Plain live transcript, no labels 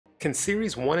Can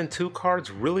Series 1 and 2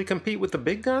 cards really compete with the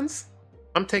big guns?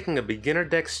 I'm taking a beginner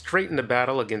deck straight into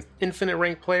battle against infinite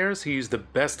rank players who use the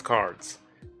best cards.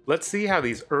 Let's see how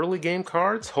these early game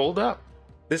cards hold up.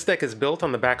 This deck is built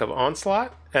on the back of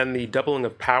Onslaught and the doubling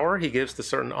of power he gives to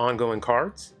certain ongoing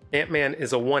cards. Ant-Man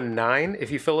is a 1/9 if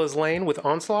you fill his lane with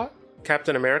Onslaught.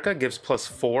 Captain America gives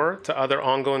 +4 to other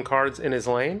ongoing cards in his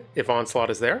lane if Onslaught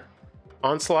is there.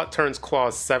 Onslaught turns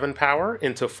Klaw's 7 power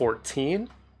into 14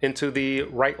 into the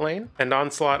right lane, and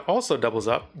Onslaught also doubles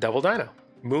up Devil Dino.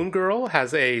 Moon Girl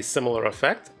has a similar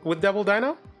effect with Devil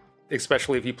Dino,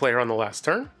 especially if you play her on the last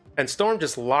turn. And Storm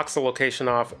just locks the location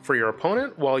off for your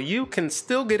opponent, while you can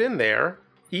still get in there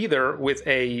either with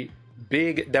a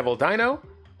big Devil Dino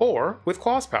or with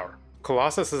Klaw's power.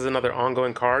 Colossus is another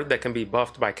ongoing card that can be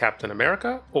buffed by Captain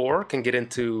America or can get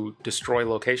into destroy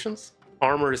locations.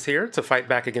 Armor is here to fight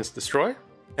back against destroy,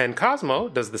 and Cosmo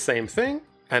does the same thing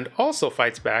and also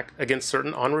fights back against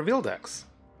certain on-reveal decks.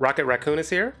 Raccoon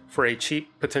is here for a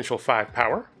cheap potential 5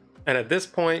 power, and at this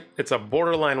point, it's a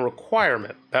borderline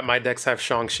requirement that my decks have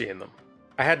Shang-Chi in them.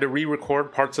 I had to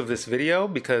re-record parts of this video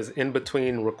because in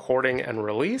between recording and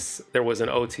release, there was an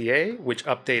OTA which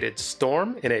updated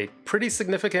Storm in a pretty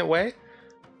significant way.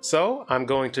 So I'm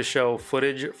going to show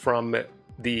footage from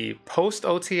the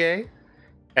post-OTA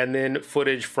and then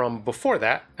footage from before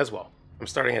that as well. I'm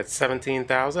starting at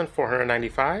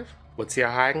 17,495. Let's see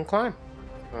how high I can climb.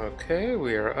 Okay,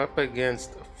 we are up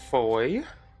against Foy.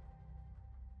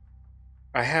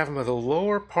 I have the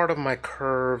lower part of my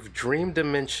curve. Dream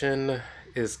Dimension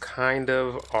is kind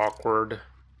of awkward.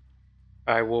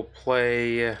 I will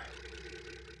play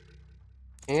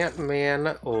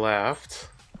Ant-Man left.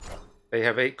 They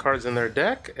have 8 cards in their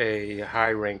deck, a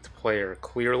high-ranked player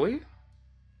clearly.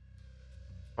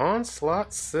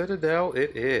 Onslaught Citadel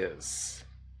it is.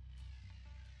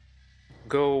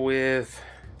 Go with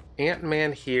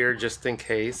Ant-Man here just in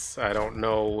case. I don't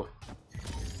know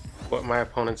what my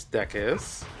opponent's deck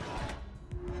is.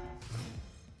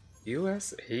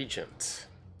 US Agent.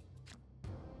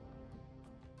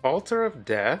 Altar of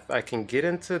Death. I can get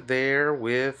into there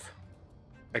with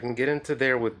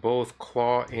both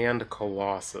Klaw and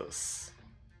Colossus.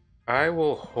 I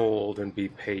will hold and be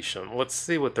patient. Let's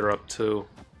see what they're up to.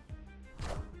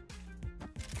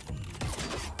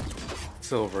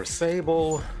 Silver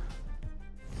Sable.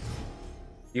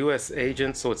 US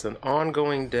Agent, so it's an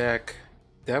ongoing deck.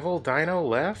 Devil Dino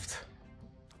left?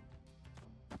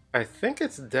 I think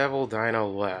it's Devil Dino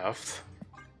left.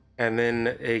 And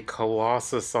then a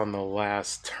Colossus on the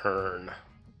last turn.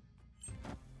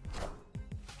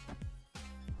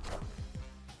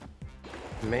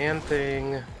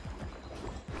 Man-Thing.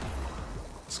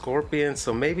 Scorpion,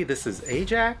 so maybe this is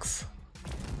Ajax?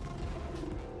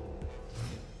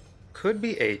 Could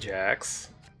be Ajax.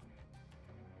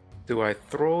 Do I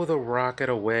throw the rocket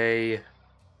away?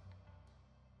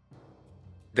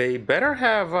 They better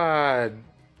have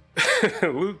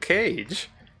Luke Cage.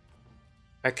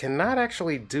 I cannot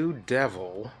actually do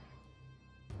Devil.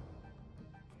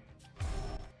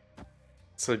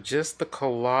 So just the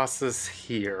Colossus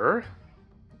here.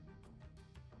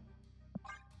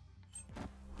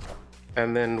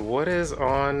 And then what is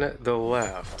on the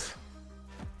left?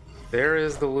 There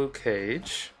is the Luke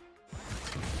Cage.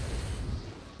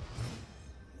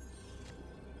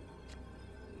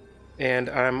 And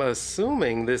I'm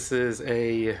assuming this is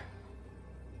a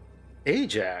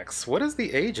Ajax. What is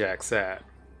the Ajax at?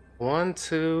 1,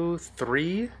 2,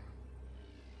 3?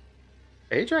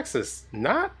 Ajax is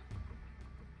not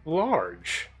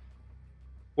large.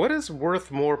 What is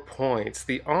worth more points?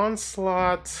 The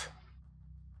Onslaught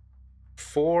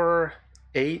 4,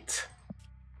 8.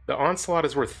 The Onslaught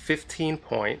is worth 15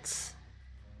 points.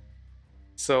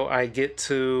 So I get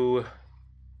to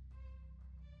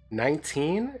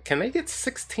 19? Can they get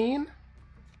 16?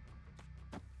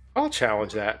 I'll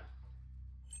challenge that.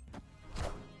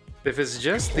 If it's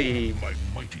just the... My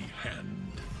mighty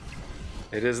hand.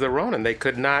 It is the Ronin. They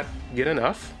could not get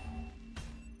enough.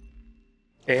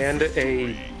 And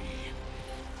a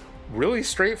really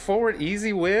straightforward,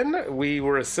 easy win. We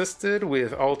were assisted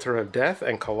with Altar of Death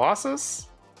and Colossus.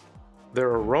 Their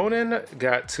Ronin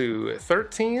got to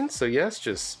 13, so yes,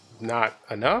 just not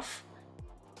enough.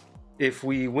 If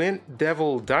we went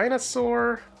Devil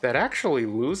Dinosaur, that actually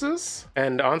loses.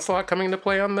 And Onslaught coming into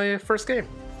play on the first game.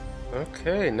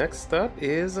 Okay, next up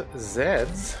is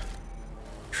Zed's.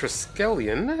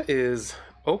 Triskelion is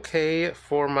okay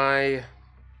for my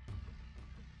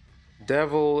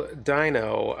Devil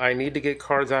Dino. I need to get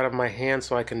cards out of my hand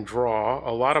so I can draw.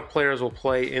 A lot of players will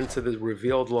play into the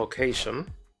revealed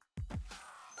location.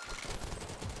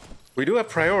 We do have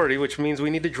priority, which means we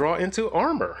need to draw into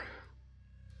armor.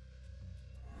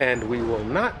 And we will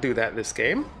not do that this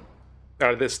game,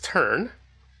 or this turn.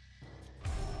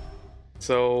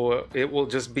 So it will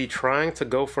just be trying to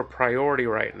go for priority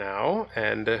right now,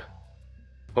 and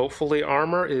hopefully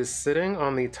Armor is sitting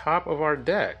on the top of our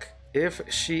deck. If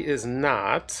she is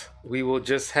not, we will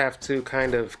just have to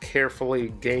kind of carefully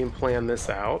game plan this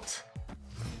out.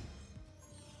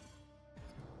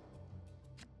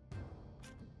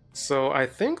 So I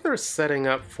think they're setting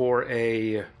up for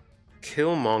a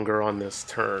Killmonger on this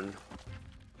turn,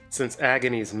 since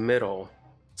Agony's middle.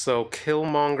 So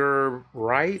Killmonger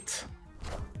right,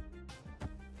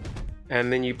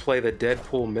 and then you play the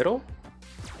Deadpool middle?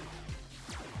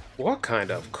 What kind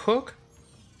of cook?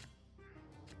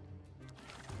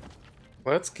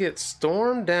 Let's get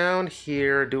Storm down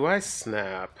here. Do I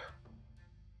snap?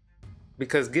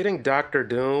 Because getting Doctor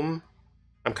Doom,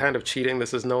 I'm kind of cheating.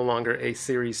 This is no longer a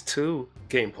Series 2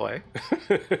 gameplay.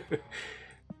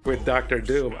 With Doctor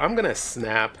Doom, I'm gonna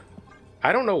snap.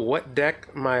 I don't know what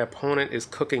deck my opponent is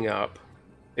cooking up.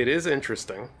 It is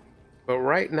interesting. But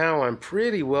right now I'm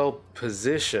pretty well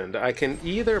positioned. I can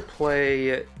either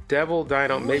play Devil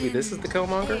Dino. Maybe this is the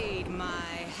Killmonger?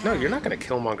 No, you're not gonna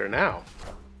Killmonger now.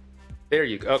 There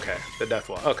you go. Okay, the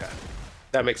Deathwall. Okay,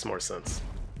 that makes more sense.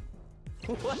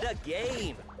 What a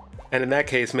game! And in that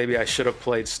case, maybe I should have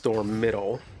played Storm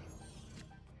middle.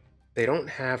 They don't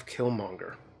have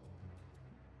Killmonger.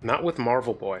 Not with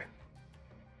Marvel Boy.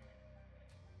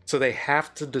 So they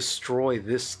have to destroy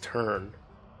this turn.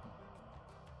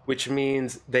 Which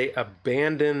means they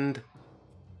abandon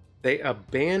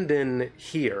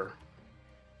here.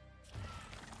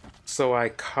 So I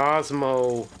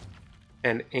Cosmo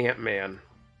and Ant-Man.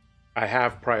 I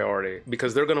have priority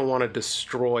because they're going to want to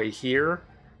destroy here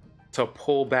to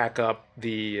pull back up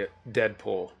the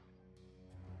Deadpool.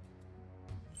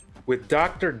 With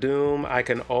Doctor Doom, I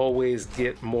can always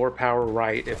get more power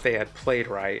right if they had played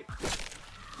right.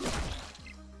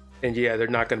 And yeah, they're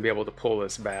not going to be able to pull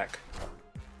this back.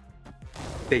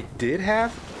 They did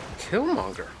have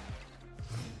Killmonger.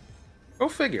 Go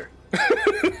figure.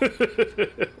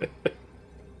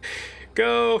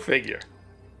 Go figure.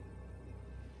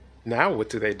 Now what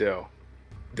do they do?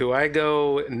 Do I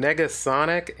go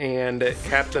Negasonic and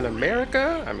Captain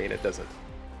America? I mean, it doesn't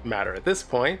matter at this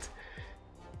point.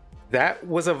 That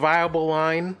was a viable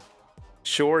line.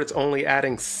 Sure, it's only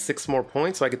adding 6 more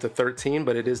points, so I get to 13,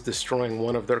 but it is destroying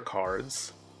one of their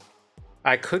cards.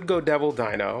 I could go Devil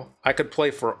Dino. I could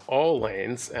play for all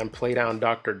lanes and play down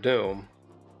Doctor Doom.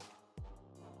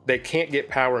 They can't get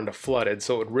power into Flooded,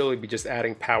 so it would really be just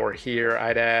adding power here.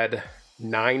 I'd add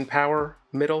 9 power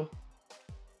middle.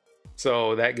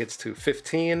 So that gets to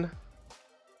 15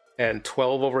 and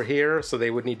 12 over here. So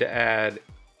they would need to add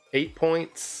 8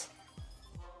 points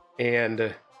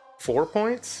and 4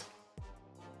 points.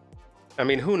 I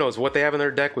mean, who knows what they have in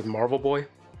their deck with Marvel Boy.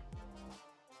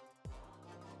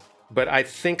 But I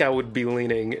think I would be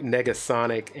leaning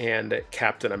Negasonic and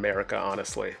Captain America,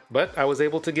 honestly. But I was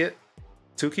able to get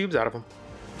 2 cubes out of them.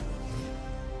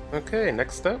 Okay,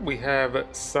 next up we have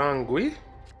Shang-Chi.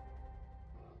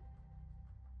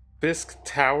 Fisk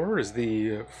Tower is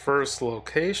the first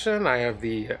location. I have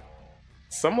the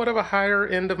somewhat of a higher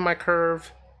end of my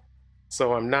curve,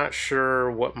 so I'm not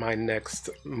sure what my next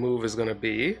move is going to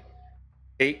be.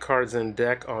 8 cards in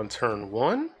deck on turn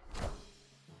 1.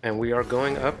 And we are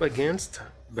going up against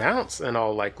Bounce in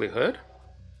all likelihood.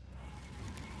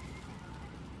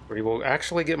 We will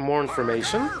actually get more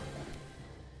information.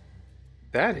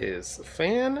 That is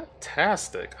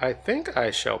fantastic. I think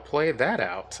I shall play that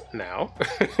out now.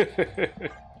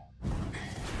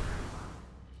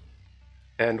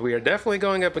 And we are definitely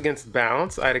going up against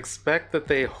Bounce. I'd expect that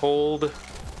they hold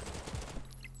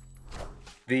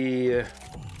the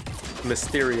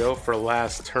Mysterio for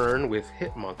last turn with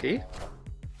Hitmonkey.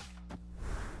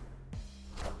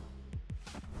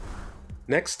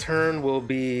 Next turn will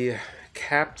be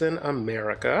Captain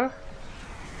America.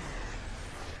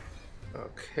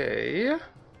 Okay.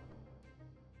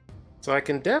 So I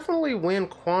can definitely win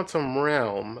Quantum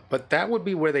Realm, but that would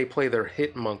be where they play their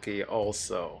Hitmonkey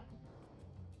also.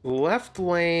 Left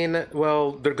lane,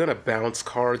 well, they're gonna bounce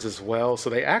cards as well, so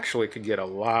they actually could get a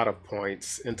lot of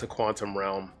points into Quantum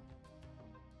Realm.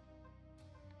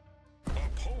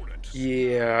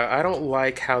 Yeah, I don't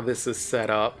like how this is set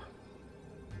up.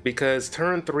 Because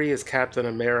turn 3 is Captain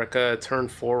America, turn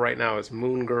 4 right now is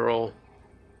Moon Girl,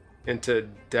 into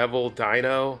Devil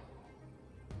Dino.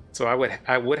 So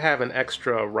I would have an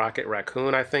extra Rocket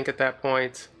Raccoon, I think, at that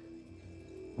point.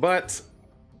 But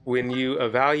when you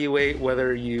evaluate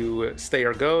whether you stay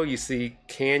or go, you see,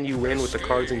 can you win with the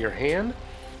cards in your hand?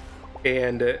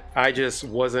 And I just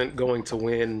wasn't going to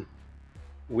win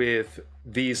with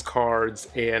these cards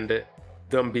and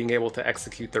them being able to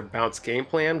execute their bounce game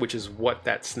plan, which is what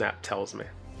that snap tells me.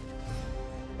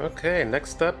 Okay,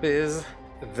 next up is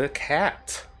the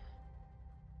cat.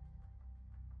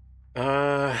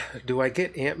 Do I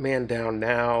get Ant-Man down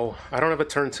now? I don't have a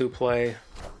turn 2 play.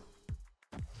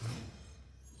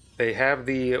 They have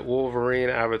the Wolverine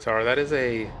avatar. That is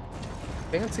a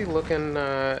fancy looking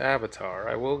avatar.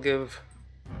 I will give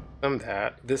them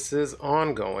that. This is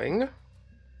ongoing.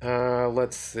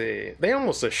 Let's see. They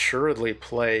almost assuredly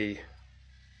play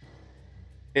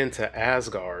into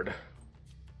Asgard.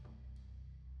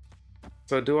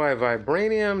 So do I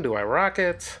Vibranium? Do I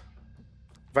Rocket?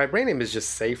 Vibranium is just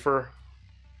safer.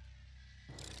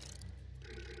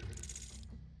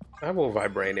 I will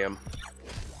Vibranium.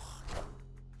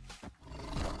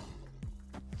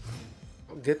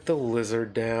 Get the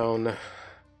lizard down.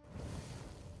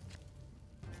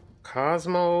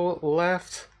 Cosmo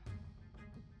left.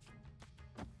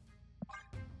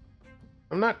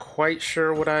 I'm not quite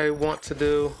sure what I want to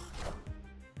do.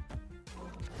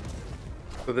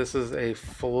 So this is a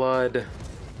flood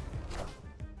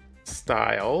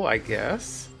style, I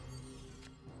guess.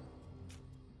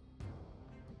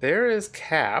 There is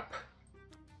Cap.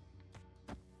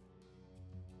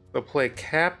 So play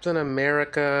Captain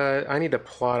America. I need to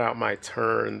plot out my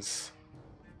turns.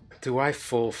 Do I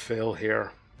fulfill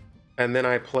here? And then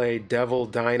I play Devil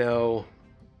Dino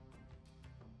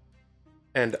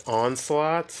and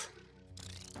Onslaught.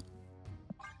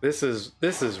 This is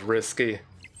risky.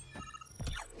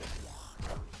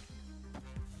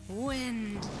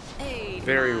 Wind, aid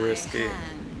Very my risky.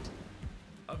 hand.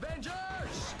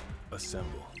 Avengers!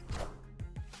 Assemble.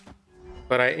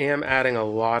 But I am adding a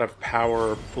lot of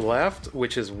power left,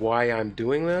 which is why I'm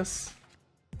doing this.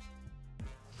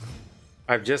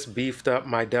 I've just beefed up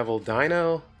my Devil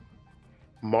Dino.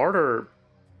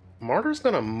 Martyr's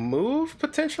gonna move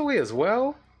potentially as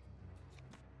well.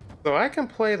 So I can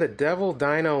play the Devil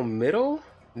Dino middle.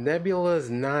 Nebula's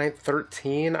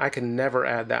 913. I can never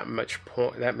add that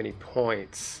many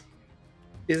points.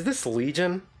 Is this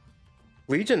Legion?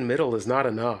 Legion middle is not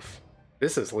enough.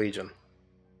 This is Legion.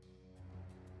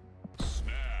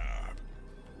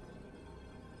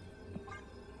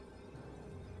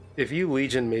 If you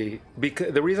Legion me,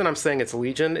 because the reason I'm saying it's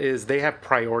Legion is they have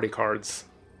priority cards.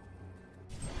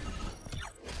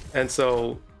 And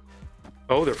so,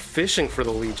 oh, they're fishing for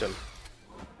the Legion.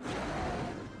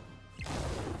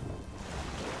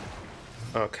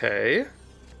 Okay.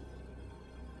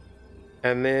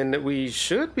 And then we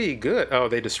should be good. Oh,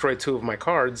 they destroyed 2 of my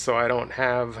cards, so I don't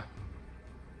have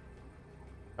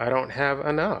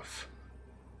enough.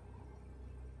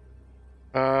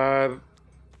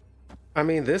 I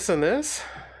mean, this and this,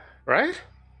 right?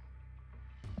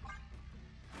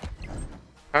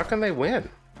 How can they win?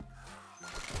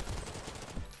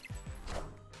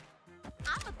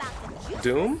 I'm about to juice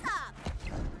Doom? this up.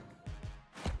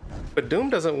 But Doom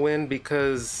doesn't win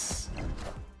because...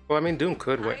 Well, I mean, Doom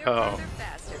could win. Oh.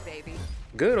 Faster, baby.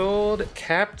 Good old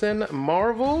Captain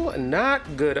Marvel.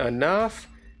 Not good enough.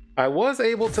 I was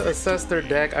able to assess their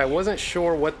deck. I wasn't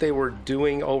sure what they were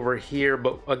doing over here,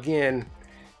 but again,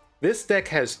 this deck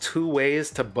has 2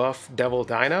 ways to buff Devil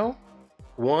Dino.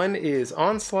 One is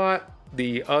Onslaught,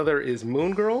 the other is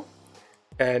Moon Girl.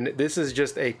 And this is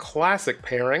just a classic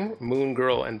pairing, Moon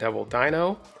Girl and Devil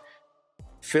Dino.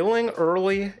 Filling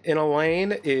early in a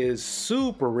lane is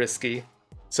super risky,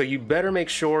 so you better make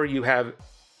sure you have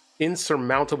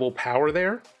insurmountable power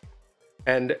there.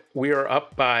 And we are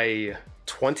up by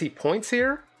 20 points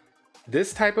here.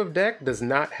 This type of deck does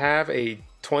not have a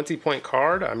 20-point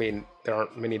card. I mean, there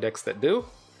aren't many decks that do.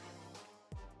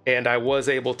 And I was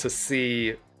able to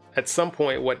see at some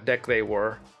point what deck they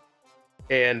were.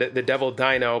 And the Devil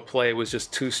Dino play was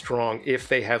just too strong if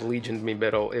they had Legioned me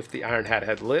middle, if the Iron Hat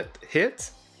had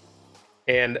hit.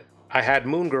 And I had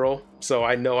Moon Girl, so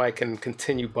I know I can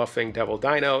continue buffing Devil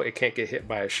Dino. It can't get hit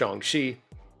by a Shang-Chi.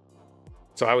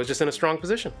 So I was just in a strong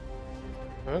position.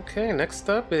 Okay, next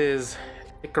up is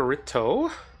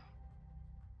Icarito.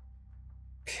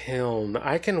 Kiln.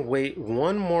 I can wait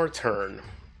 1 more turn.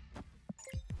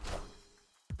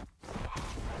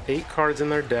 8 cards in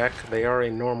their deck. They are a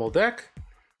normal deck.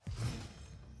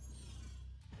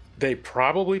 They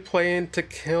probably play into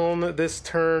Kiln this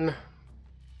turn.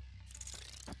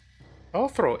 I'll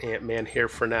throw Ant-Man here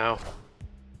for now.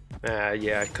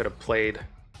 Yeah, I could have played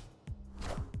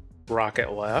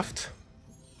Rocket left.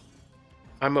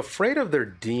 I'm afraid of their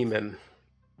Demon.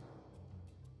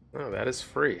 Oh, that is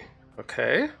free.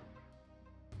 Okay.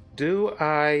 Do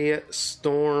I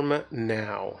Storm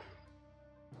now?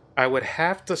 I would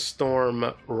have to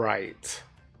Storm right.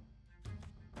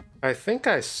 I think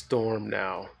I storm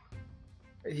now.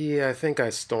 Yeah, I think I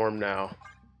storm now.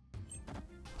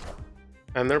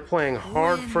 And they're playing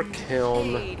hard for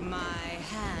Kiln. Aid my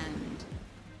hand.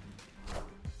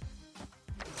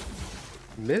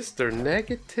 Mr.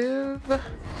 Negative?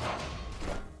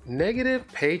 Negative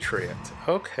Patriot.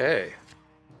 Okay.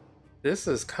 This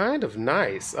is kind of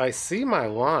nice. I see my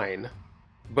line,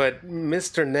 but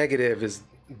Mr. Negative is...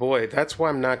 Boy, that's why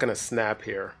I'm not going to snap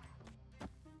here.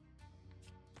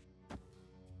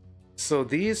 So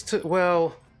these two...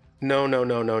 Well,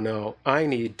 no. I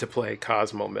need to play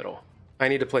Cosmo middle. I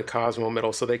need to play Cosmo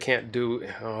middle so they can't do...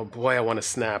 Oh boy, I want to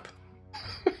snap.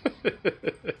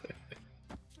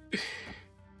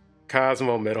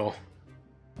 Cosmo middle.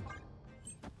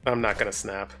 I'm not going to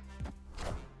snap.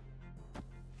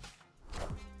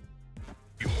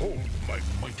 Behold my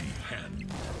mighty hand.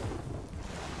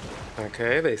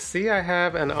 Okay, they see I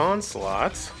have an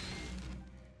Onslaught.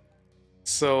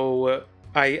 So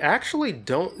I actually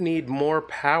don't need more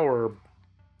power,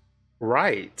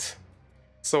 right?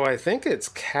 So I think it's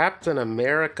Captain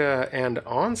America and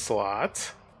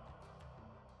Onslaught.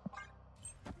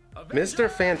 Mr.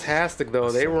 Fantastic,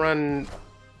 though, they run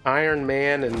Iron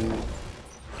Man and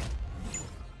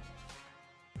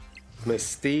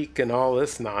Mystique and all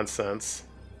this nonsense.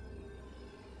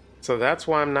 So that's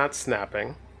why I'm not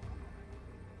snapping.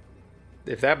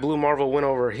 If that Blue Marvel went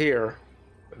over here,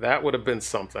 that would have been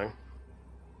something.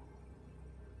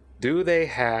 Do they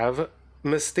have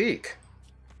Mystique?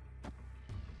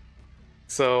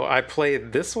 So I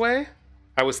played this way.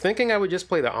 I was thinking I would just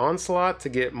play the Onslaught to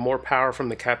get more power from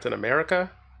the Captain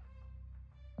America.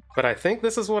 But I think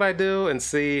this is what I do, and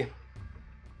see,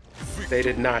 they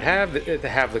did not have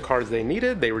the cards they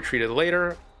needed. They retreated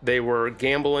later. They were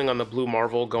gambling on the Blue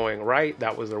Marvel going right.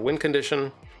 That was their win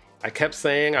condition. I kept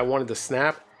saying I wanted to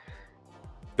snap.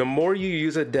 The more you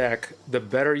use a deck, the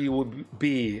better you will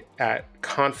be at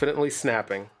confidently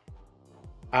snapping.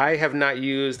 I have not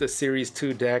used a Series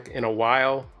 2 deck in a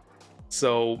while,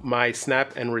 so my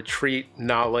snap and retreat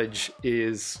knowledge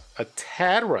is a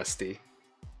tad rusty.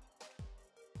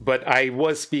 But I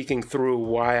was speaking through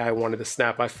why I wanted to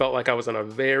snap. I felt like I was in a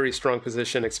very strong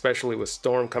position, especially with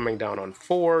Storm coming down on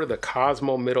 4. The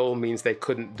Cosmo middle means they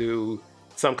couldn't do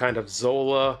some kind of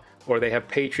Zola, or they have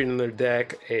Patriot in their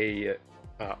deck, a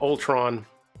Ultron.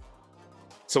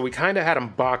 So we kind of had them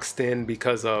boxed in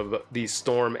because of the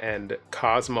Storm and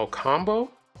Cosmo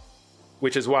combo,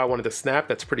 which is why I wanted to snap.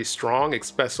 That's pretty strong,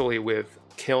 especially with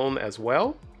Kiln as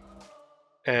well.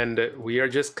 And we are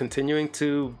just continuing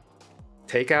to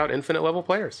take out infinite level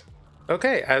players.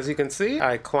 Okay, as you can see,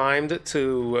 I climbed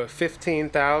to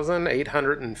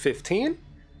 15,815.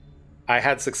 I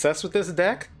had success with this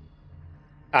deck.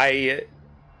 I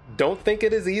don't think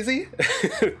it is easy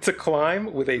to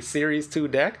climb with a Series 2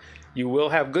 deck. You will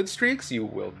have good streaks. You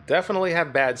will definitely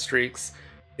have bad streaks.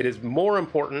 It is more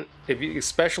important,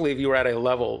 especially if you are at a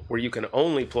level where you can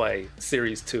only play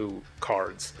Series 2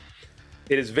 cards.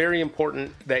 It is very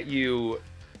important that you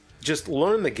just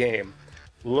learn the game.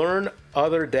 Learn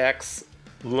other decks,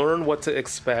 learn what to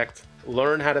expect,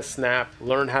 learn how to snap,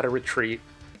 learn how to retreat,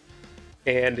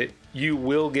 and you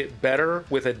will get better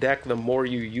with a deck the more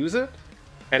you use it.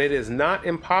 And it is not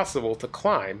impossible to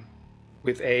climb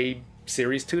with a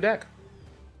Series 2 deck.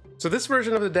 So this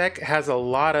version of the deck has a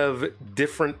lot of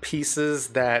different pieces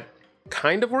that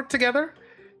kind of work together.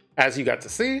 As you got to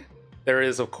see, there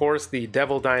is of course the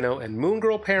Devil Dino and Moon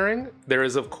Girl pairing. There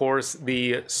is of course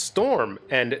the Storm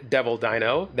and Devil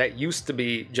Dino that used to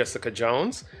be Jessica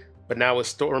Jones, but now with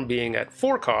Storm being at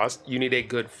 4 cost, you need a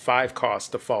good 5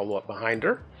 cost to follow up behind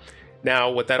her.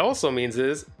 Now what that also means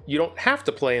is you don't have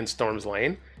to play in Storm's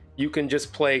lane. You can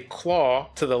just play Klaw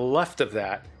to the left of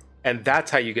that, and that's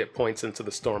how you get points into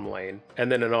the Storm lane,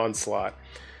 and then an Onslaught.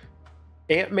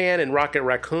 Ant-Man and Rocket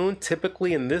Raccoon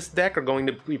typically in this deck are going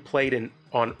to be played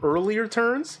on earlier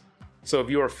turns. So if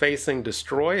you are facing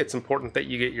Destroy, it's important that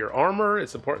you get your armor.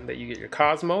 It's important that you get your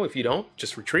Cosmo. If you don't,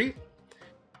 just retreat.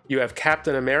 You have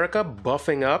Captain America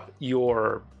buffing up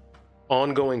your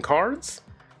ongoing cards.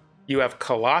 You have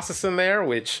Colossus in there,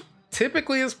 which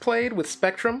typically is played with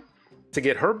Spectrum to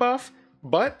get her buff.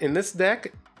 But in this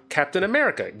deck, Captain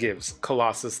America gives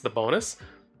Colossus the bonus.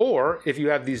 Or if you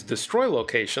have these Destroy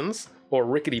locations or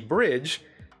Rickety Bridge,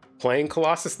 playing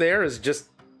Colossus there is just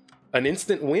an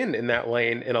instant win in that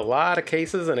lane in a lot of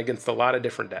cases and against a lot of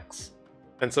different decks.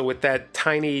 And so with that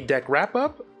tiny deck wrap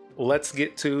up, let's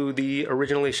get to the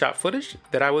originally shot footage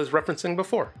that I was referencing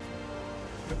before.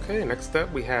 Okay, next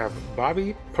up we have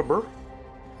Bobby Pabur.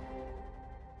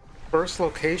 First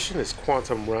location is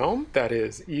Quantum Realm. That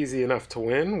is easy enough to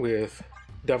win with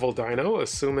Devil Dino,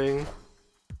 assuming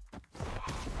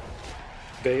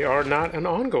They are not an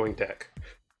ongoing deck.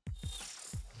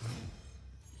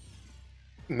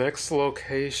 Next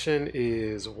location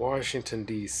is Washington,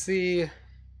 D.C.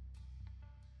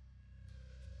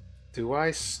 Do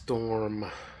I storm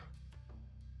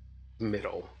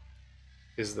middle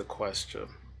is the question.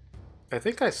 I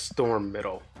think I storm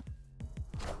middle.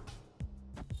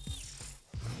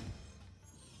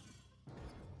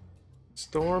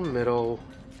 Storm middle.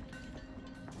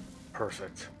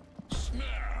 Perfect.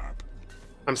 Snap.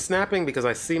 I'm snapping because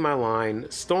I see my line.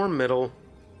 Storm middle.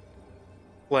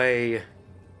 Play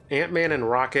Ant-Man and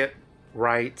Rocket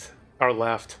right or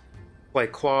left. Play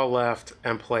Klaw left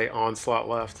and play Onslaught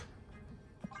left.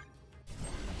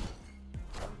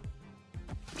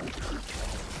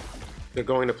 They're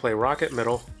going to play Rocket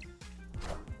middle.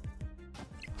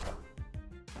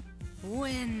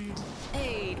 Wind,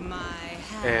 aid my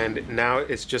hand. And now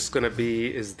it's just going to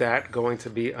be, is that going to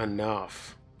be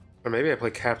enough? Or maybe I play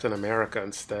Captain America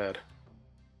instead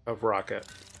of Rocket.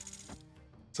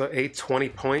 So 820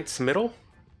 points middle.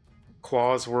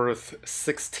 Claw's worth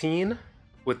 16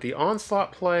 with the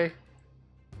Onslaught play.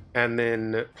 And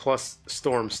then plus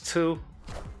Storms 2.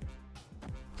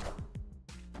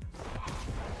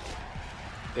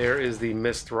 There is the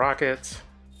missed rocket.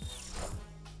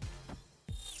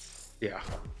 Yeah.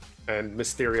 And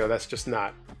Mysterio, that's just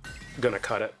not gonna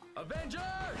cut it.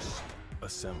 Avengers!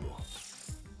 Assemble.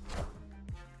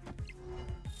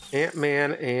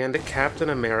 Ant-Man and Captain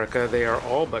America, they are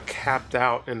all but capped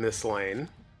out in this lane.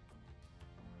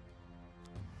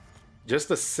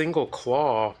 Just a single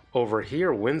Klaw over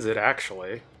here wins it,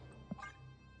 actually.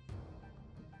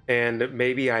 And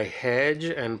maybe I hedge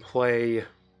and play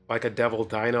like a Devil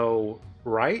Dino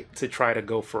right to try to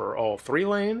go for all 3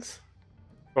 lanes.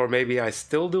 Or maybe I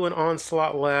still do an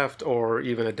Onslaught left or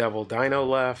even a Devil Dino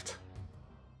left.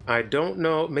 I don't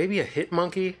know. Maybe a Hit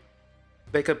Monkey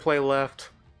they could play left.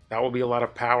 That will be a lot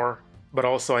of power. But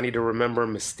also I need to remember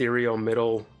Mysterio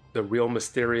middle. The real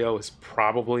Mysterio is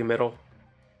probably middle.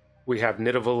 We have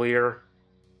Nidavellir.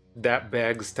 That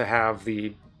begs to have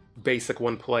the basic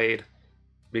one played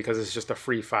because it's just a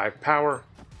free 5 power.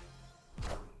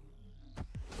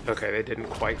 Okay, they didn't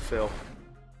quite fill.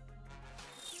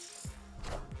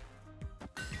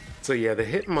 So yeah, the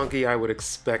Hit Monkey I would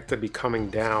expect to be coming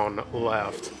down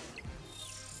left.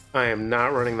 I am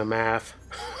not running the math.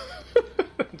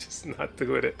 I'm just not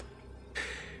doing it.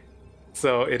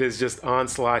 So it is just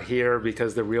Onslaught here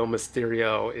because the real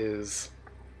Mysterio is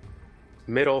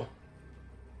middle.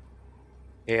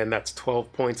 And that's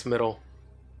 12 points middle.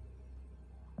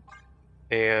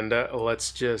 And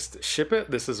let's just ship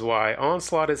it. This is why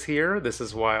Onslaught is here. This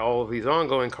is why all of these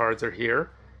ongoing cards are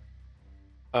here.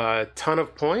 A ton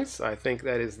of points. I think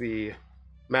that is the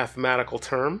mathematical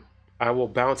term. I will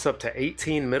bounce up to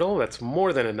 18 middle. That's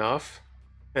more than enough.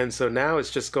 And so now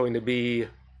it's just going to be,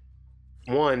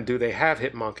 one, do they have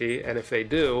Hit Monkey? And if they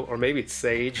do, or maybe it's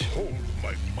Sage, Hold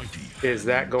my mighty hand. is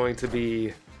that going to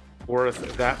be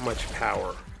worth that much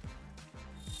power?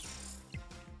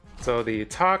 So the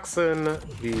Toxin,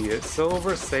 the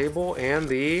Silver Sable, and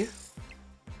the...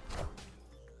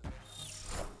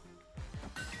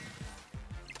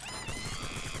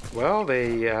 Well,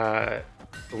 they,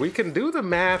 we can do the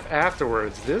math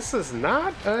afterwards. This is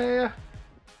not a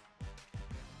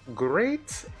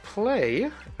great play.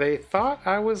 They thought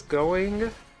I was going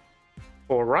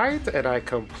for right, and I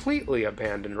completely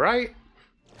abandoned right.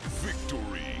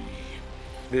 Victory.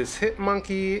 This Hit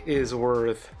Monkey is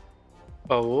worth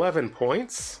 11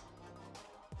 points.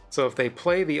 So if they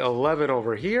play the 11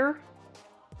 over here,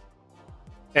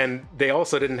 and they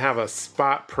also didn't have a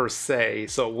spot per se,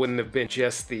 so it wouldn't have been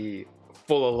just the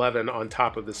full 11 on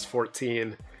top of this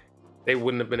 14. They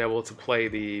wouldn't have been able to play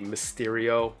the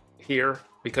Mysterio here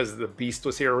because the Beast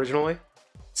was here originally.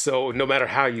 So no matter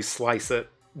how you slice it,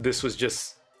 this was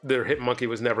just, their Hit Monkey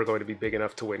was never going to be big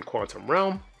enough to win Quantum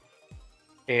Realm.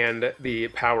 And the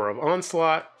power of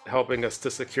Onslaught helping us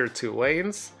to secure 2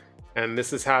 lanes. And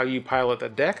this is how you pilot the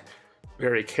deck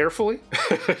very carefully.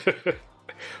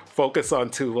 Focus on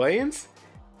 2 lanes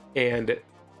and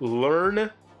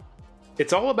learn.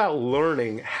 It's all about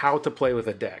learning how to play with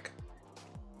a deck.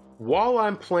 While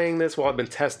I'm playing this, while I've been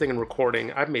testing and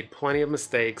recording, I've made plenty of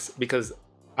mistakes because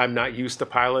I'm not used to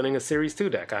piloting a Series 2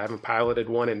 deck. I haven't piloted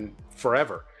one in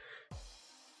forever.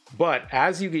 But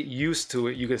as you get used to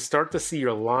it, you can start to see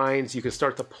your lines, you can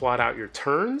start to plot out your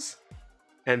turns,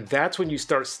 and that's when you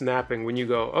start snapping, when you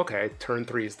go, okay, turn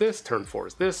 3 is this, turn 4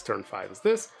 is this, turn 5 is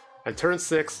this, and turn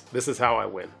 6, this is how I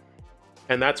win.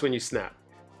 And that's when you snap.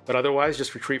 But otherwise,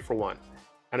 just retreat for 1.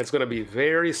 And it's going to be a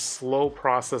very slow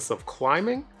process of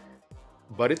climbing,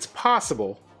 but it's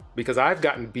possible. because I've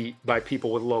gotten beat by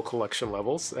people with low collection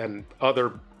levels, and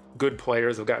other good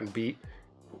players have gotten beat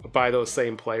by those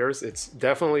same players. It's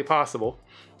definitely possible,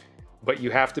 but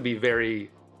you have to be very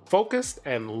focused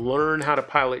and learn how to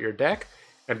pilot your deck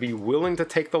and be willing to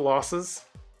take the losses,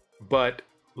 but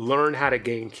learn how to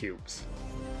gain cubes.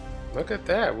 Look at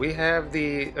that. We have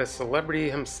the celebrity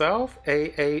himself,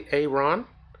 Ron.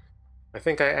 I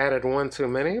think I added one too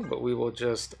many, but we will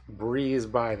just breeze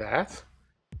by that.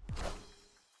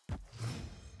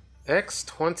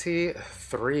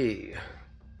 X23.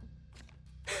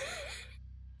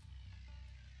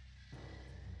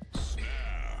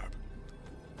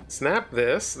 Snap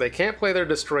this. They can't play their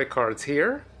destroy cards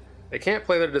here. They can't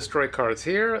play their destroy cards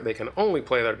here. They can only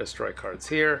play their destroy cards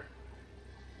here.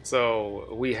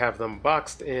 So we have them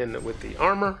boxed in with the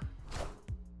armor.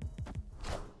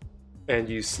 And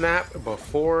you snap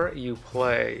before you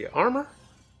play armor.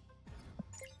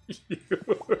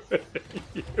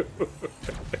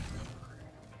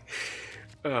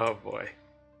 Oh boy.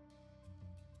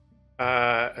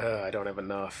 I don't have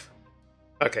enough.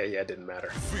 Okay, yeah, it didn't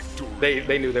matter.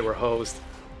 They knew they were hosed.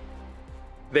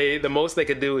 The most they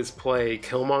could do is play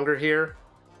Killmonger here,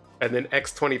 and then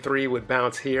X23 would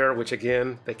bounce here, which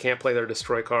again, they can't play their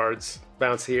destroy cards.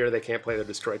 Bounce here, they can't play their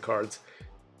destroy cards.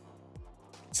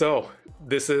 So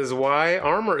this is why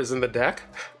armor is in the deck,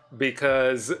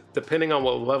 because depending on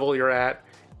what level you're at,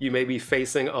 you may be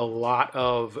facing a lot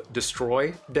of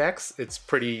destroy decks. It's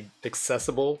pretty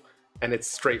accessible and it's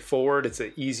straightforward. It's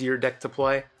an easier deck to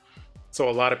play. So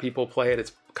a lot of people play it.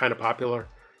 It's kind of popular.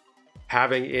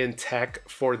 Having in tech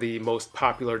for the most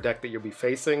popular deck that you'll be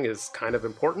facing is kind of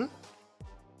important.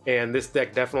 And this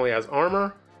deck definitely has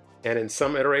armor, and in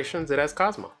some iterations it has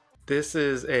Cosmo. This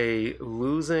is a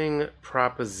losing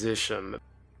proposition.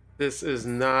 This is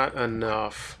not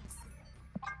enough.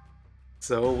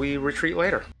 So we retreat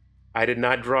later. I did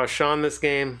not draw Sean this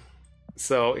game,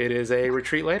 so it is a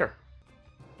retreat later.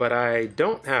 But I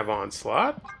don't have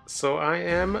Onslaught, so I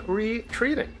am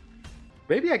retreating.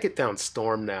 Maybe I get down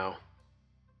Storm now.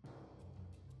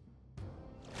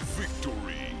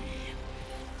 Victory.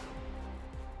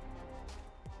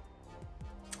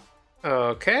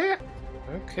 Okay.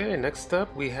 Okay, next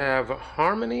up we have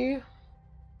Harmony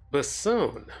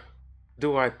Bassoon.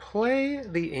 Do I play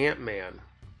the Ant-Man?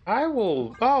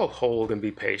 I'll hold and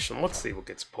be patient. Let's see what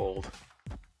gets pulled.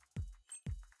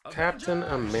 Captain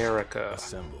America.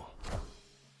 Assemble.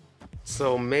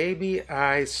 So maybe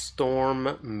I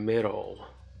storm middle.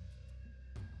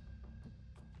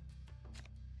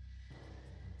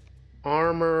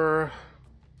 Armor.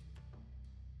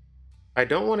 I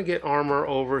don't want to get armor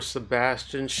over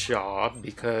Sebastian Shaw,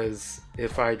 because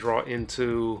if I draw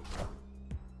into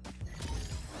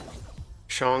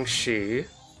Shang-Chi,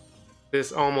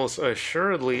 this almost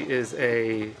assuredly is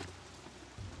a...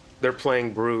 They're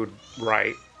playing Brood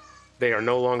right. They are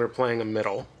no longer playing a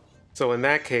middle. So in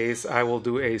that case, I will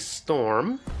do a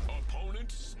Storm.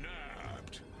 Opponent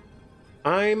snapped.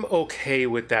 I'm okay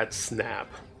with that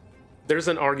snap. There's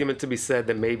an argument to be said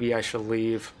that maybe I should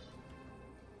leave.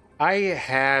 I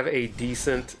have a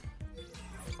decent...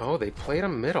 Oh, they played a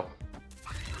middle.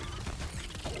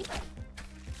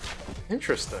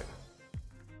 Interesting.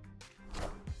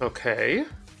 Okay.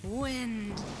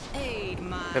 Wind, aid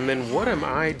my And then what am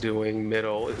I doing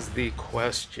middle is the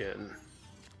question.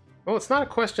 Oh, it's not a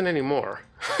question anymore.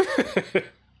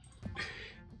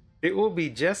 It will be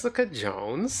Jessica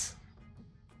Jones.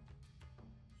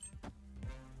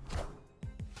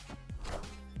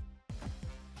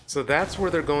 So that's where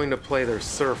they're going to play their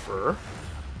Surfer.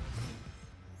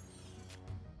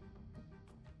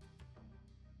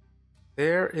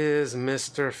 There is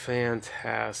Mr.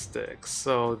 Fantastic.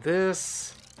 So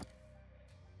this,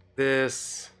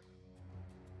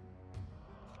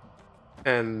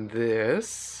 and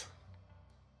this.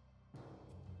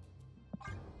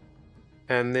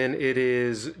 And then it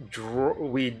is,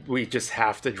 we just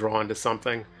have to draw into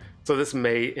something. So this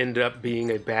may end up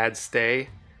being a bad stay.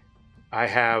 I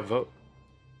have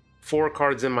 4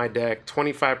 cards in my deck,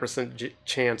 25%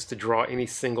 chance to draw any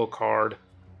single card.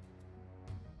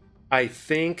 I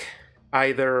think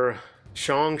either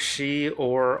Shang-Chi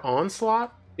or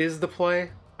Onslaught is the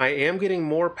play. I am getting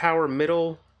more power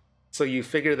middle, so you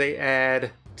figure they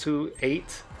add 2,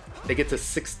 8. They get to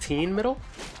 16 middle?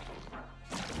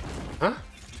 Huh?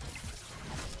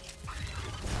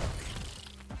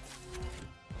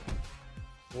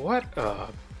 What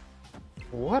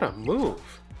a move.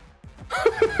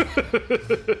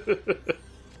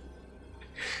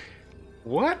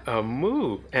 What a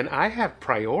move. And I have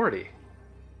priority.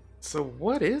 So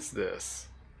what is this?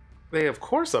 They of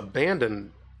course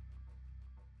abandoned...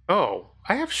 Oh,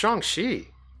 I have Shang-Chi.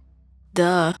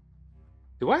 Duh.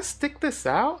 Do I stick this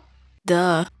out?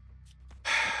 Duh.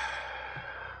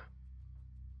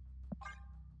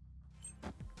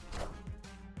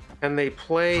 And they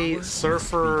play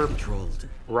Surfer,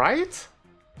 right?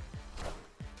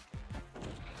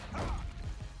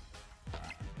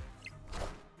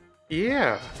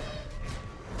 Yeah.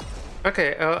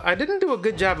 Okay, I didn't do a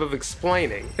good job of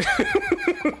explaining.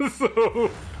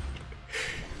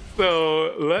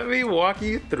 So let me walk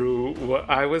you through what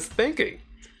I was thinking.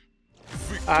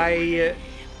 I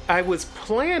was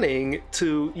planning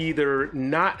to either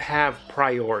not have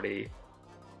priority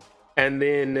and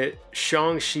then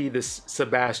Shang-Chi the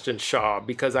Sebastian Shaw,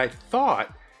 because I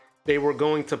thought they were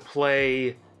going to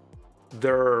play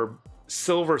their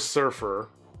Silver Surfer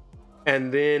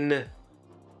and then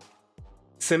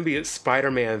Symbiote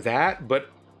Spider-Man that,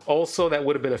 but also that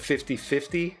would have been a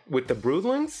 50-50 with the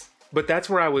Broodlings. But that's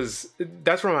where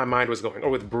my mind was going, or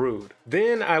with Brood.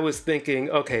 Then I was thinking,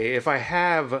 okay, if I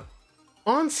have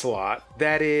Onslaught,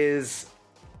 that is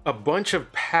a bunch of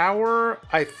power,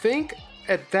 I think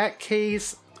at that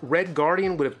case, Red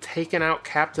Guardian would have taken out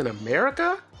Captain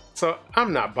America? So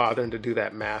I'm not bothering to do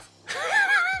that math.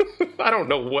 I don't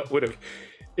know what would have,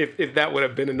 if that would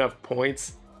have been enough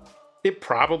points. It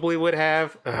probably would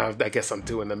have. I guess I'm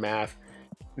doing the math.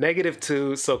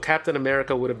 -2, so Captain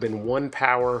America would have been 1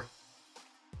 power.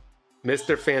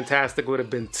 Mr. Fantastic would have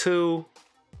been 2.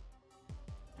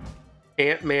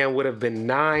 Ant-Man would have been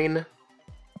 9.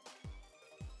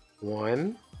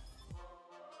 1.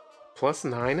 Plus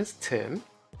 9 is 10.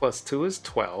 Plus 2 is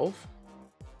 12.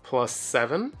 Plus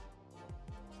 7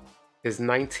 is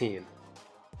 19.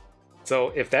 So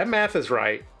if that math is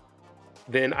right,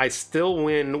 then I still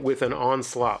win with an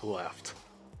Onslaught left.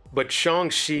 But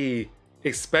Shang-Chi,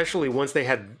 especially once they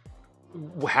had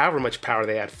however much power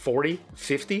they had, 40,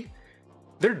 50,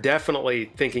 they're definitely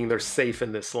thinking they're safe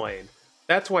in this lane.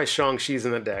 That's why Shang-Chi's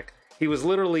in the deck. He was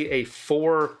literally a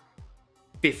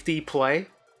 450 play,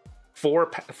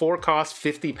 4 cost,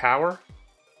 50 power.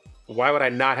 Why would I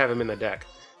not have him in the deck?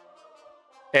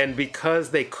 And because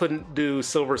they couldn't do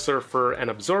Silver Surfer and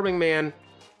Absorbing Man,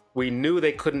 we knew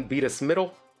they couldn't beat us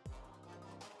middle.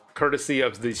 Courtesy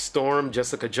of the Storm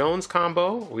Jessica Jones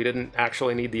combo, we didn't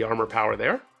actually need the armor power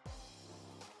there.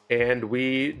 And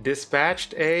we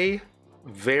dispatched a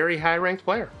very high ranked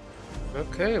player.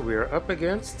 Okay, we are up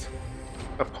against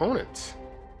opponent.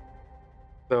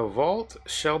 The vault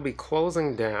shall be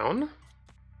closing down.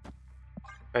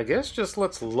 I guess just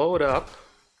let's load up.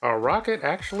 Our rocket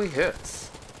actually hits.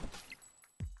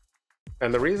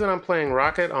 And the reason I'm playing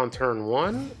rocket on turn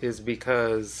 1 is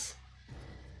because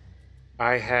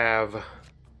I have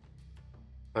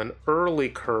an early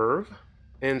curve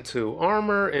into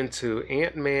armor, into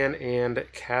Ant-Man and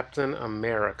Captain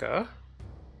America.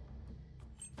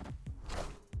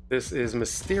 This is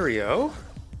Mysterio.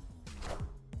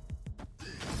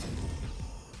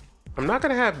 I'm not going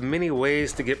to have many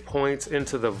ways to get points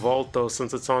into the vault though,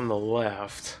 since it's on the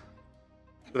left.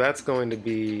 So that's going to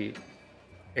be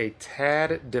a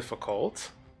tad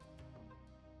difficult.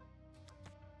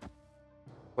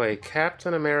 Play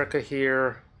Captain America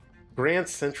here. Grand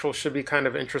Central should be kind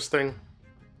of interesting.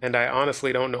 And I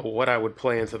honestly don't know what I would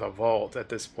play into the vault at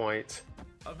this point.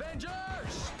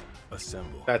 Avengers!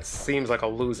 Assemble. That seems like a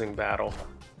losing battle.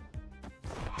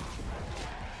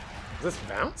 Is this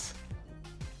bounce?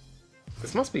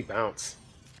 This must be bounce.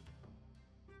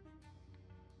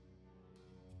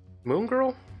 Moon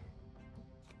Girl?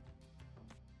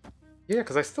 Yeah,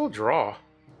 because I still draw.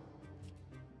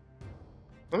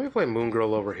 Let me play Moon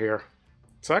Girl over here.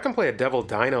 So I can play a Devil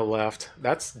Dino left.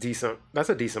 That's decent. That's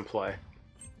a decent play.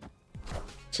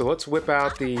 So let's whip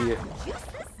out the...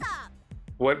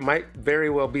 what might very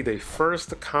well be the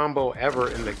first combo ever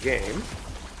in the game.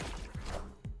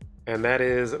 And that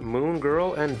is Moon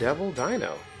Girl and Devil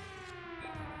Dino.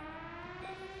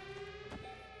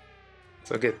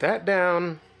 So get that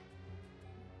down.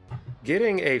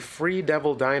 Getting a free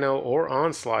Devil Dino or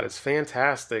Onslaught is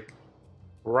fantastic,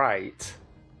 right?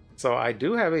 So I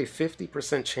do have a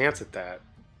 50% chance at that,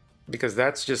 because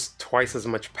that's just twice as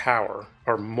much power,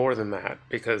 or more than that,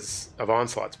 because of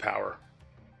Onslaught's power.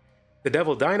 The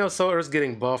Devil Dinosaur is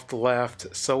getting buffed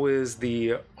left, so is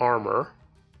the armor,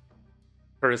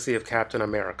 courtesy of Captain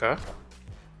America.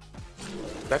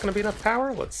 Is that going to be enough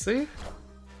power? Let's see.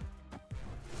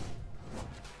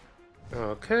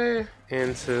 Okay,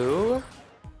 into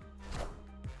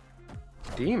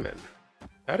Demon.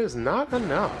 That is not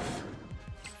enough.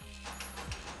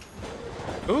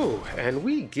 Ooh, and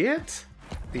we get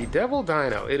the Devil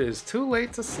Dino. It is too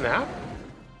late to snap.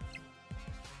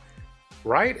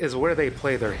 Right is where they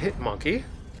play their Hit Monkey.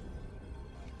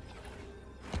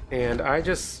 And I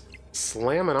just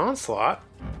slam an Onslaught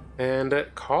and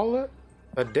call it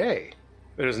a day.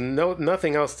 There's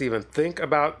nothing else to even think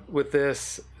about with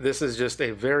this. This is just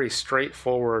a very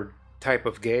straightforward type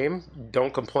of game.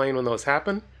 Don't complain when those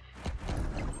happen.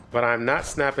 But I'm not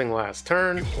snapping last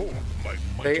turn.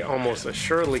 They almost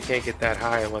assuredly can't get that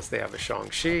high unless they have a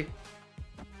Shang-Chi.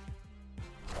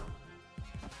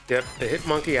 Yep, the hit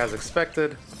monkey as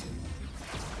expected.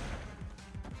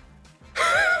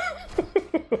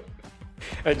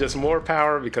 And just more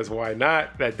power, because why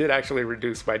not? That did actually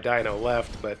reduce my dino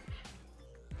left, but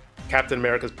Captain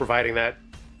America's providing that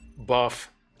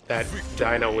buff that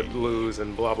Dino would lose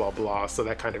and blah blah blah, so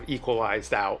that kind of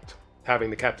equalized out. Having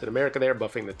the Captain America there,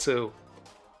 buffing the two.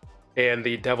 And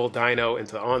the Devil Dino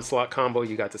into the Onslaught combo,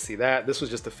 you got to see that. This was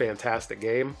just a fantastic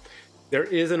game. There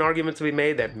is an argument to be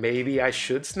made that maybe I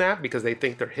should snap because they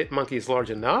think their hit monkey is large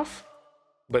enough.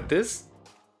 But this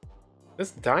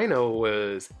Dino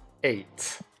was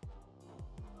 8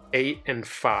 and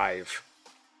 5.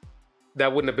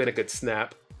 That wouldn't have been a good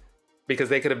snap, because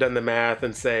they could have done the math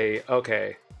and say,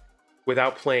 okay,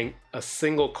 without playing a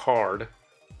single card,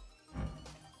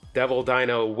 Devil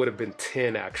Dino would have been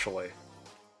 10 actually.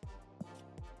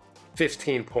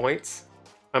 15 points.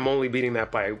 I'm only beating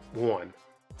that by 1.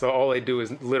 So all they do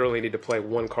is literally need to play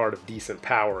one card of decent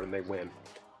power and they win.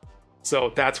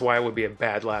 So that's why it would be a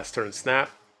bad last turn snap,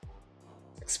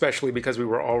 especially because we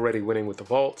were already winning with the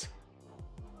vault.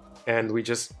 And we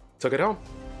just took it home.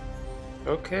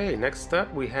 Okay, next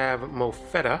up we have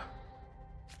Mofetta,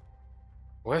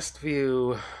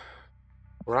 Westview,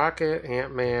 Rocket,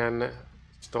 Ant-Man,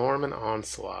 Storm, and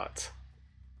Onslaught.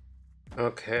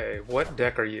 Okay, what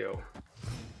deck are you?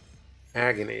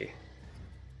 Agony.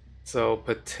 So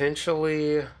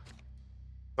potentially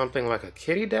something like a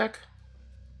kitty deck?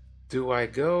 Do I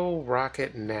go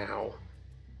Rocket now?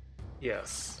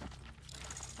 Yes.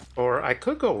 Or I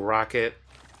could go Rocket.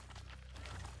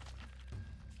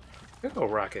 I could go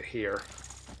Rocket here.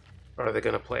 Or are they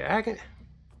gonna play Agony?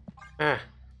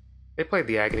 They played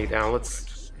the Agony down.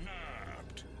 Let's...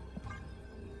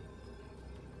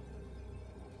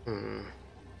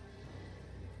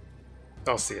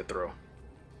 I'll see it through.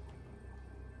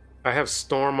 I have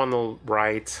Storm on the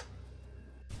right.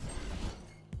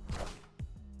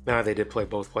 Nah, they did play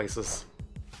both places.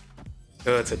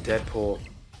 Oh, it's a Deadpool.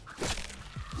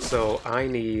 So I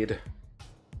need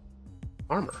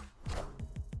armor.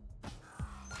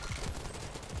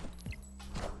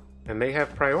 And they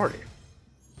have priority.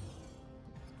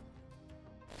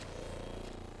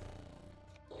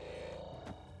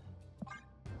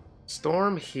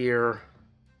 Storm here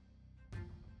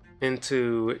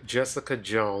into Jessica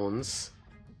Jones.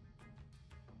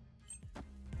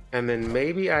 And then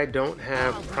maybe I don't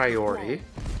have priority.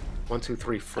 1, 2,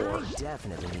 3, 4.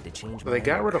 Definitely need to change. So they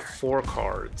got rid of 4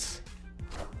 cards.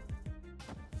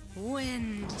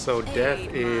 Wind. So death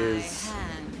aid is my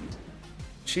hand.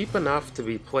 cheap enough to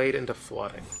be played into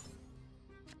flooding.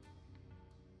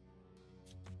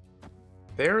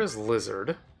 There is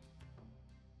Lizard.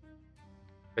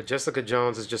 But Jessica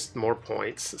Jones is just more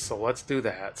points, so let's do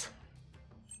that.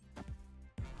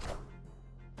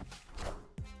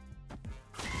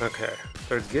 Okay,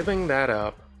 they're giving that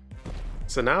up.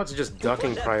 So now it's just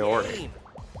ducking priority.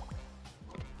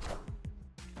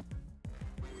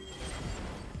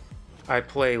 I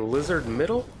play Lizard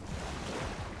middle.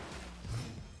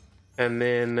 And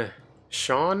then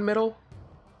Sean middle?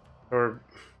 Or,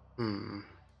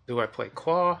 do I play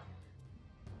Klaw?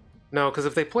 No, because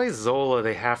if they play Zola,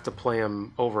 they have to play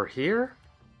him over here.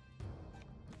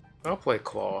 I'll play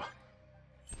Klaw.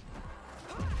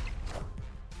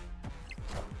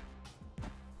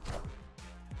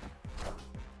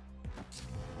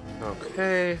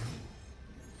 Okay.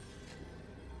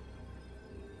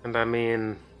 And I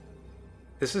mean,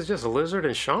 this is just Lizard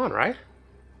and Sean, right?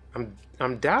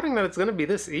 I'm doubting that it's gonna be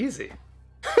this easy.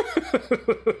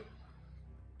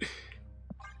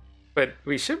 But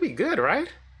we should be good, right?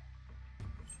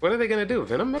 What are they gonna do?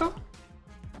 Venom middle?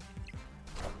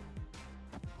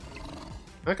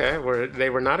 Okay, they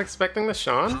were not expecting the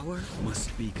Sean. Power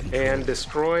must be controlled. And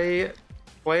destroy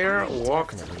player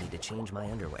walked Definitely need to change my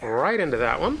underwear. right into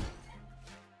that one.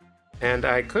 And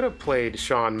I could have played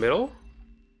Sean middle,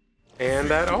 and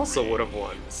that also would have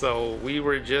won. So we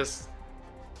were just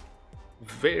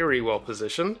very well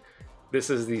positioned. This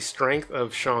is the strength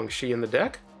of Shang-Chi in the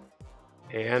deck.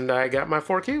 And I got my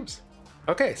 4 cubes.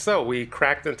 Okay, so we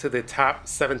cracked into the top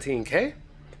 17K.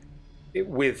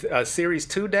 With a Series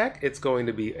 2 deck, it's going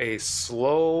to be a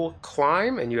slow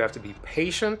climb, and you have to be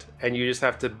patient, and you just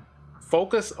have to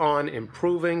focus on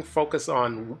improving, focus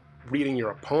on reading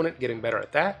your opponent, getting better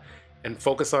at that, and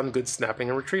focus on good snapping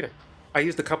and retreating. I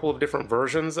used a couple of different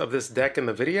versions of this deck in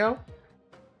the video.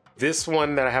 This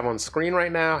one that I have on screen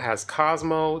right now has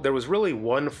Cosmo. There was really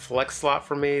one flex slot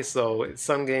for me, so in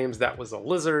some games that was a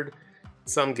Lizard,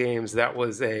 some games that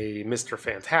was a Mr.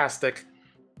 Fantastic,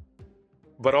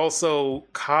 but also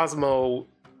Cosmo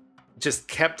just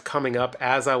kept coming up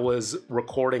as I was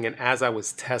recording and as I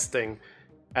was testing.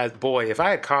 As boy, if I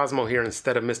had Cosmo here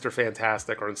instead of Mr.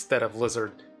 Fantastic or instead of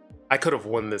Lizard, I could have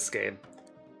won this game.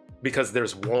 Because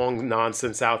there's Wong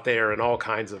nonsense out there and all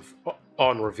kinds of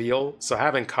on reveal. So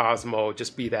having Cosmo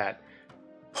just be that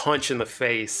punch in the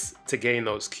face to gain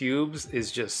those cubes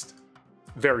is just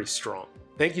very strong.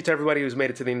 Thank you to everybody who's made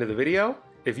it to the end of the video.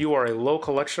 If you are a low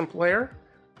collection player,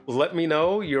 let me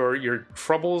know your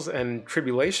troubles and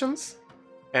tribulations,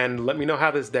 and let me know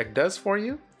how this deck does for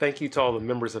you. Thank you to all the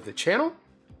members of the channel.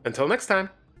 Until next time.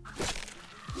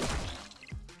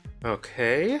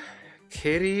 Okay,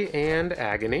 Kitty and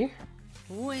Agony.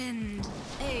 Wind,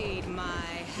 aid my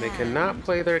hand. They cannot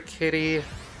play their Kitty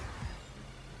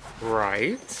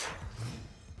right.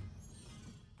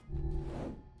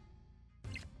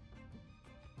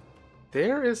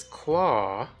 There is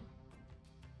Klaw.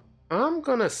 I'm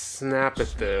gonna snap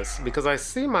at this because I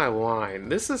see my line.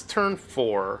 This is turn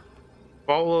 4,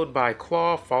 followed by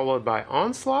Klaw, followed by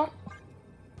Onslaught.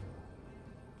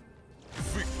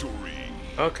 Victory.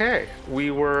 Okay,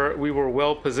 we were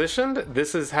well positioned.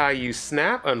 This is how you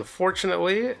snap.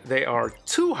 Unfortunately, they are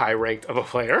too high ranked of a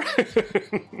player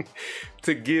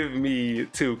to give me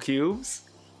 2 cubes.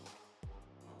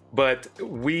 But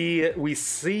we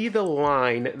see the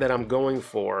line that I'm going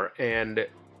for, and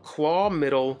Klaw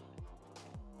middle.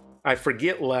 I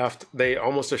forget left. They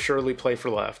almost assuredly play for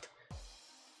left.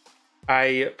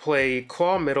 I play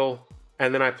Klaw middle,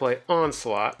 and then I play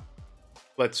Onslaught.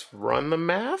 Let's run the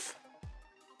math.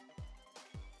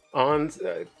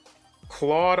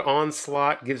 Clawed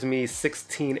Onslaught gives me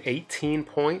 16, 18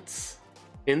 points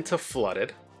into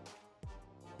Flooded.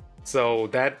 So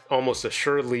that almost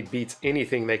assuredly beats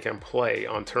anything they can play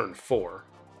on turn 4.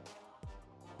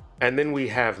 And then we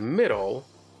have middle.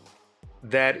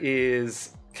 That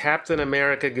is Captain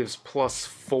America gives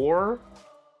 +4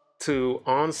 to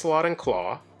Onslaught and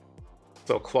Klaw.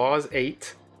 So Klaw is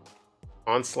 8.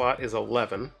 Onslaught is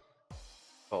 11.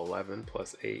 11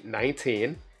 plus 8,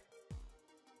 19.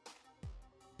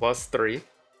 +3,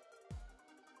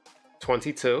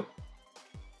 22.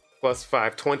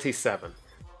 +5, 27.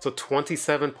 So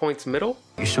 27 points middle.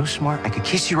 You're so smart, I could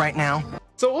kiss you right now.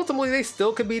 So ultimately, they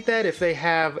still could beat that if they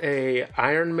have a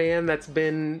Iron Man that's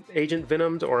been Agent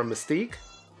Venomed or a Mystique.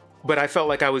 But I felt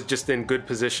like I was just in good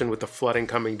position with the flooding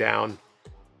coming down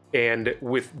and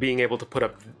with being able to put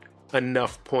up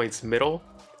enough points middle,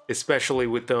 especially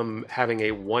with them having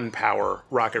a 1-power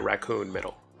Rocket Raccoon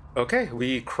middle. Okay,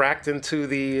 we cracked into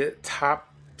the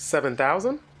top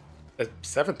 7,000.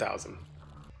 7,000.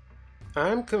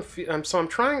 I'm confused.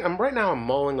 Right now I'm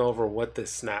mulling over what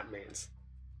this snap means.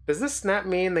 Does this snap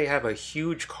mean they have a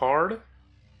huge card?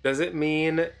 Does it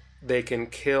mean they can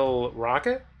kill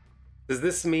Rocket? Does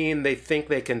this mean they think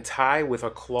they can tie with a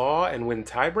Klaw and win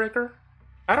tiebreaker?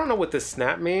 I don't know what this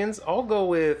snap means. I'll go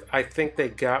with I think they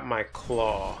got my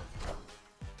Klaw.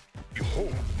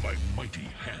 Behold my mighty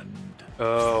hand.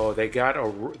 Oh, they got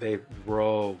they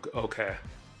rogue. Okay.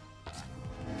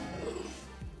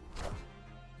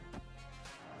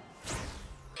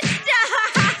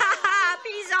 Stop!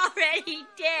 He's already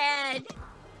dead.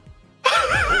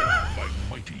 Behold my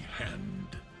mighty hand.